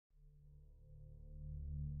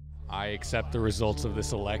I accept the results of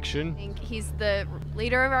this election. I think he's the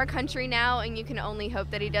leader of our country now, and you can only hope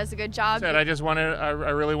that he does a good job. I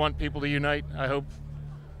really want people to unite. I hope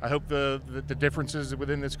the differences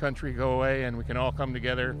within this country go away and we can all come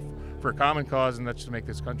together for a common cause, and that's to make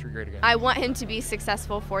this country great again. I want him to be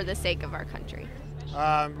successful for the sake of our country.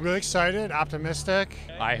 Really excited, optimistic.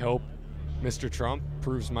 I hope Mr. Trump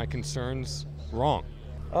proves my concerns wrong.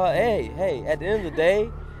 Hey, at the end of the day,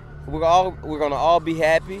 we're gonna all be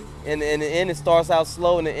happy. In the end, it starts out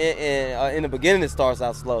slow, and in the beginning, it starts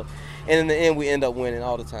out slow, and in the end, we end up winning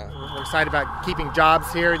all the time. We're excited about keeping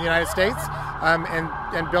jobs here in the United States,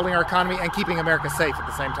 and building our economy and keeping America safe at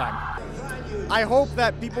the same time. I hope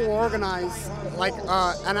that people will organize like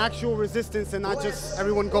an actual resistance and not just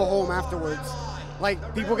everyone go home afterwards.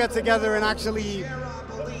 Like people get together and actually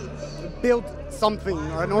build something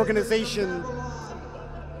or an organization.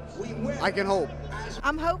 I can hope.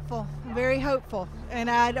 I'm hopeful, very hopeful, and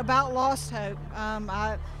I'd about lost hope.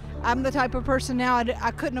 I'm the type of person now,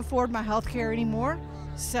 I couldn't afford my health care anymore,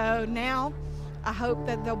 so now I hope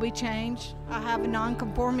that there'll be change. I have a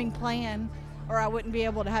non-conforming plan, or I wouldn't be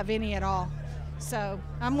able to have any at all. So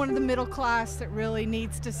I'm one of the middle class that really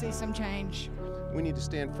needs to see some change. We need to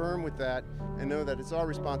stand firm with that and know that it's our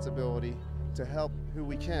responsibility to help who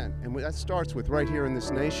we can, and that starts with right here in this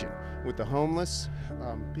nation, with the homeless,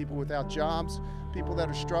 people without jobs, people that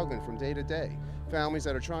are struggling from day to day, families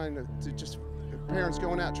that are trying to just, parents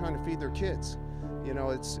going out trying to feed their kids. You know,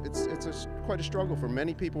 it's quite a struggle for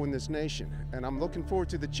many people in this nation, and I'm looking forward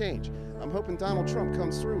to the change. I'm hoping Donald Trump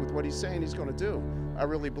comes through with what he's saying he's going to do. I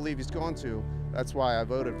really believe he's going to. That's why I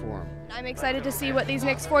voted for him. I'm excited to see what these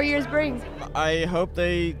next 4 years bring. I hope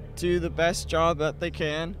they do the best job that they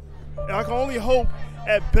can. I can only hope,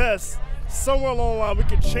 at best, somewhere along the line we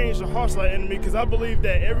can change the hearts of our enemy, because I believe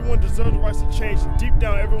that everyone deserves the rights to change, and deep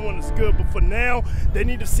down everyone is good. But for now, they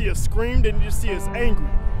need to see us scream, they need to see us angry.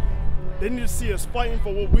 They need to see us fighting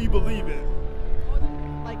for what we believe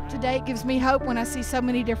in. Like today, it gives me hope when I see so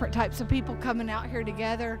many different types of people coming out here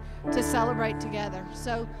together to celebrate together.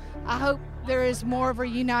 So I hope there is more of a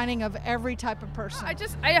uniting of every type of person.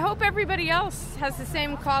 I hope everybody else has the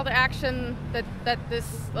same call to action that this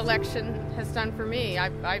election has done for me.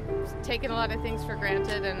 I've taken a lot of things for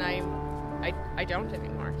granted, and I don't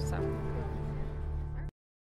anymore. So.